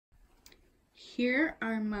here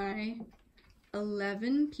are my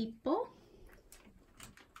 11 people.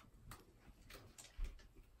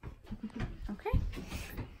 Okay.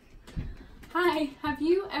 Hi, have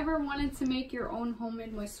you ever wanted to make your own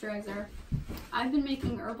homemade moisturizer? I've been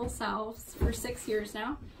making herbal salves for 6 years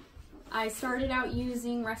now. I started out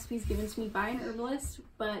using recipes given to me by an herbalist,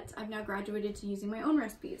 but I've now graduated to using my own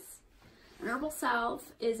recipes. An herbal salve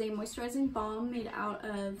is a moisturizing balm made out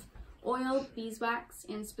of oil, beeswax,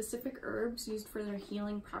 and specific herbs used for their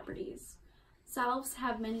healing properties. Salves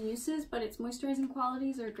have many uses, but its moisturizing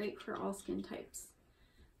qualities are great for all skin types.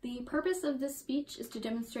 The purpose of this speech is to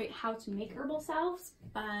demonstrate how to make herbal salves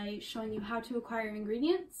by showing you how to acquire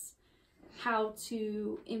ingredients, how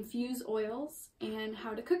to infuse oils, and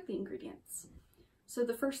how to cook the ingredients. So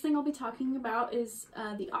the first thing I'll be talking about is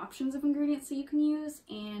the options of ingredients that you can use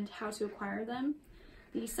and how to acquire them.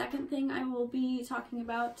 The second thing I will be talking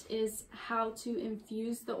about is how to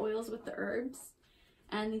infuse the oils with the herbs.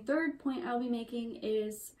 And the third point I'll be making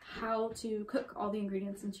is how to cook all the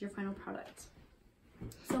ingredients into your final product.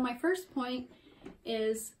 So my first point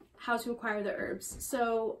is how to acquire the herbs.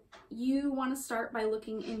 So you want to start by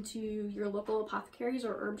looking into your local apothecaries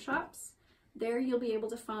or herb shops. There you'll be able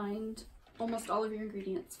to find almost all of your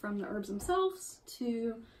ingredients, from the herbs themselves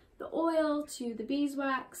to the oil, to the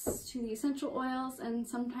beeswax, to the essential oils, and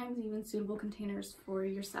sometimes even suitable containers for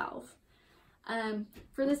your salve.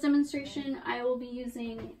 For this demonstration, I will be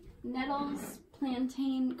using nettles,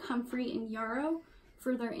 plantain, comfrey, and yarrow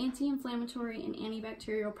for their anti-inflammatory and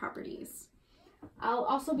antibacterial properties. I'll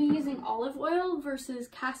also be using olive oil versus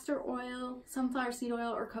castor oil, sunflower seed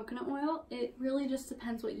oil, or coconut oil. It really just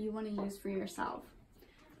depends what you want to use for your salve.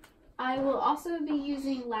 I will also be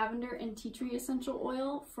using lavender and tea tree essential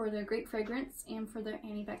oil for their great fragrance and for their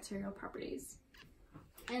antibacterial properties.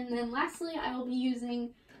 And then lastly, I will be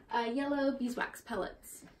using yellow beeswax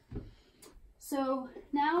pellets. So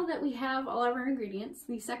now that we have all of our ingredients,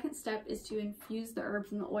 the second step is to infuse the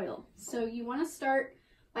herbs in the oil. So you want to start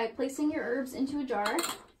by placing your herbs into a jar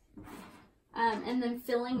and then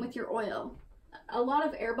filling with your oil. A lot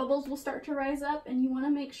of air bubbles will start to rise up, and you want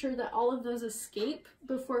to make sure that all of those escape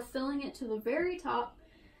before filling it to the very top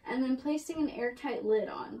and then placing an airtight lid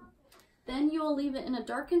on. Then you will leave it in a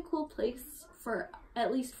dark and cool place for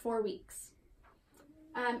at least 4 weeks.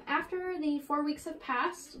 After the 4 weeks have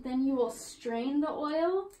passed, then you will strain the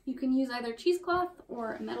oil. You can use either cheesecloth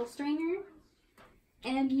or a metal strainer,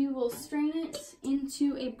 and you will strain it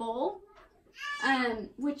into a bowl,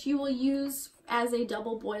 which you will use as a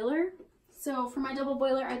double boiler. So for my double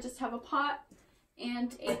boiler, I just have a pot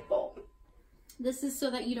and a bowl. This is so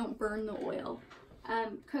that you don't burn the oil.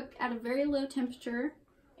 Cook at a very low temperature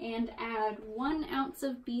and add 1 ounce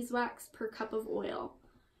of beeswax per cup of oil.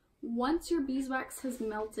 Once your beeswax has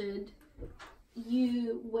melted,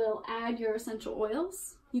 you will add your essential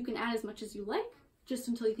oils. You can add as much as you like, just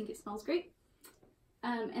until you think it smells great.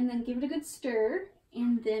 And then give it a good stir,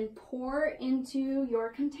 and then pour into your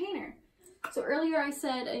container. So earlier I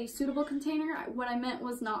said a suitable container. What I meant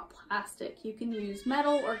was not plastic. You can use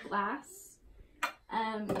metal or glass.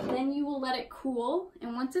 Then you will let it cool,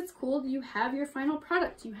 and once it's cooled, you have your final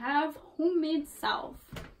product. You have homemade salve.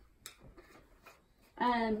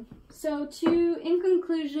 In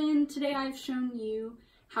conclusion, today I've shown you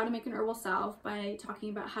how to make an herbal salve by talking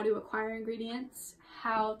about how to acquire ingredients,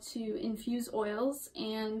 how to infuse oils,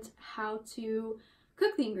 and how to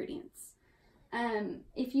cook the ingredients.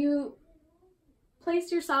 If you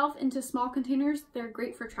place your salve into small containers, they're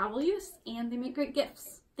great for travel use, and they make great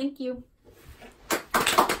gifts. Thank you.